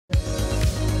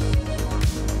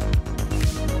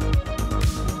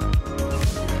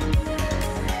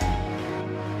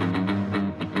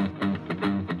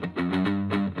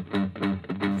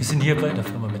sind hier bei der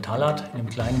Firma MetallArt in einem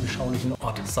kleinen, beschaulichen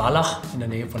Ort SALACH in der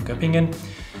Nähe von Göppingen.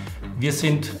 Wir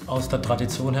sind aus der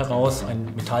Tradition heraus ein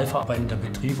metallverarbeitender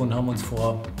Betrieb und haben uns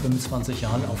vor 25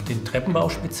 Jahren auf den Treppenbau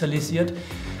spezialisiert.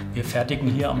 Wir fertigen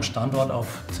hier am Standort auf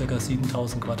ca.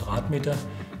 7000 Quadratmeter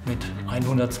mit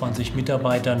 120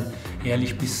 Mitarbeitern,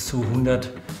 jährlich bis zu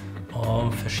 100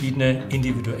 verschiedene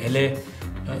individuelle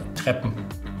Treppen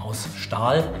aus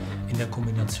Stahl in der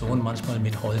Kombination manchmal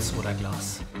mit Holz oder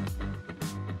Glas.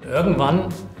 Irgendwann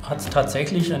hat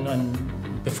tatsächlich ein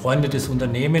befreundetes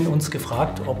Unternehmen uns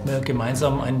gefragt, ob wir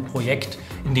gemeinsam ein Projekt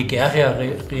in Nigeria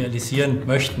realisieren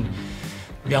möchten.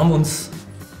 Wir haben uns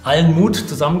allen Mut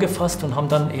zusammengefasst und haben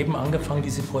dann eben angefangen,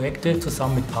 diese Projekte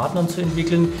zusammen mit Partnern zu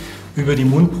entwickeln. Über die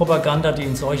Mundpropaganda, die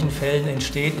in solchen Fällen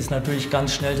entsteht, ist natürlich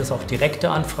ganz schnell, dass auch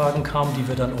direkte Anfragen kamen, die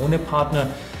wir dann ohne Partner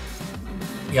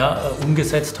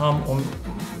umgesetzt haben, um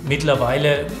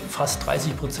mittlerweile fast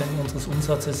 30% unseres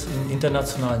Umsatzes in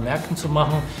internationalen Märkten zu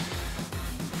machen.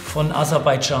 Von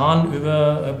Aserbaidschan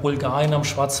über Bulgarien am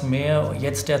Schwarzen Meer,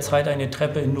 jetzt derzeit eine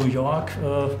Treppe in New York.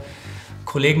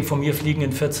 Kollegen von mir fliegen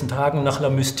in 14 Tagen nach La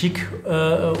Mystique,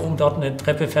 um dort eine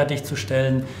Treppe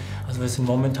fertigzustellen. Also wir sind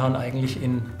momentan eigentlich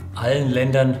in allen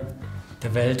Ländern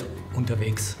der Welt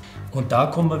unterwegs. Und da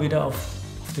kommen wir wieder auf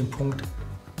den Punkt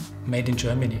Made in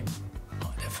Germany.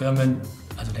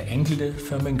 Der Enkel der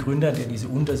Firmengründer, der diese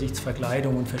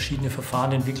Untersichtsverkleidung und verschiedene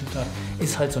Verfahren entwickelt hat,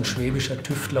 ist halt so ein schwäbischer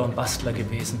Tüftler und Bastler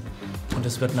gewesen. Und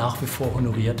das wird nach wie vor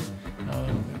honoriert.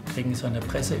 Wir kriegen es in der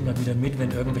Presse immer wieder mit,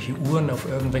 wenn irgendwelche Uhren auf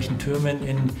irgendwelchen Türmen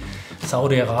in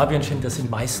Saudi-Arabien stehen. Das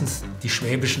sind meistens die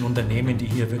schwäbischen Unternehmen, die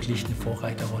hier wirklich eine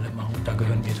Vorreiterrolle machen. Und da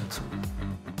gehören wir dazu.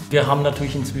 Wir haben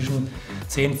natürlich inzwischen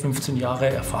 10, 15 Jahre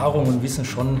Erfahrung und wissen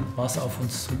schon, was auf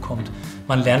uns zukommt.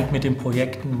 Man lernt mit den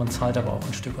Projekten, man zahlt aber auch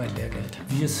ein Stück weit Lehrgeld.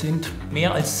 Wir sind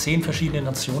mehr als 10 verschiedene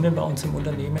Nationen bei uns im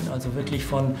Unternehmen, also wirklich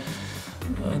von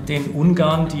den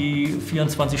Ungarn, die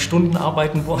 24 Stunden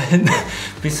arbeiten wollen,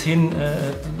 bis hin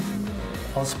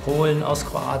aus Polen, aus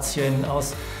Kroatien,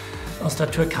 aus der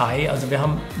Türkei. Also wir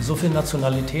haben so viele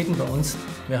Nationalitäten bei uns.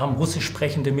 Wir haben russisch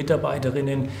sprechende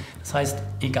Mitarbeiterinnen. Das heißt,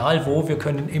 egal wo, wir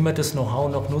können immer das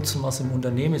Know-how noch nutzen, was im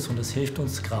Unternehmen ist. Und das hilft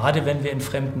uns gerade, wenn wir in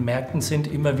fremden Märkten sind,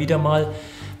 immer wieder mal,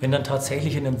 wenn dann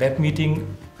tatsächlich in einem Webmeeting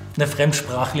eine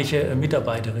fremdsprachliche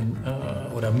Mitarbeiterin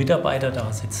oder Mitarbeiter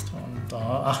da sitzt. Und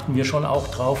da achten wir schon auch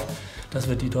drauf, dass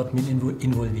wir die dort mit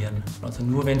involvieren. Also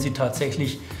nur wenn sie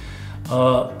tatsächlich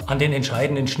an den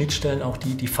entscheidenden Schnittstellen auch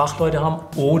die Fachleute haben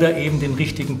oder eben den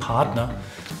richtigen Partner.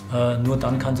 Nur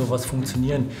dann kann sowas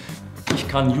funktionieren. Ich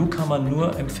kann Newcomern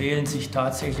nur empfehlen, sich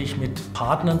tatsächlich mit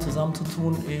Partnern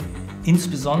zusammenzutun,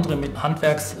 insbesondere mit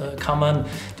Handwerkskammern,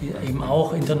 die eben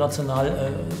auch international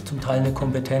zum Teil eine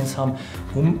Kompetenz haben,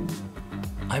 um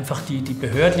einfach die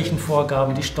behördlichen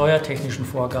Vorgaben, die steuertechnischen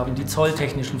Vorgaben, die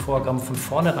zolltechnischen Vorgaben von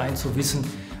vornherein zu wissen,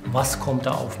 was kommt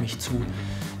da auf mich zu.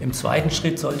 Im zweiten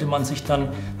Schritt sollte man sich dann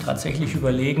tatsächlich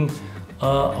überlegen,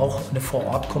 auch eine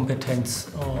Vor-Ort-Kompetenz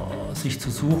sich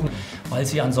zu suchen, weil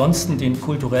sie ansonsten den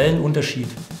kulturellen Unterschied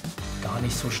gar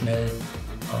nicht so schnell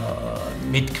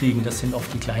mitkriegen. Das sind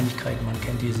oft die Kleinigkeiten. Man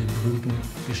kennt diese berühmten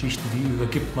Geschichten, wie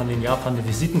übergibt man in Japan eine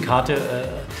Visitenkarte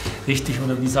richtig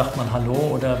oder wie sagt man Hallo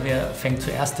oder wer fängt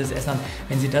zuerst das Essen an.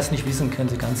 Wenn Sie das nicht wissen, können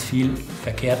Sie ganz viel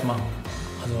verkehrt machen.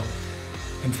 Also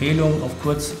Empfehlung auf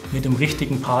kurz, mit dem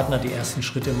richtigen Partner die ersten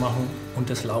Schritte machen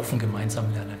und das Laufen gemeinsam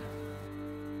lernen.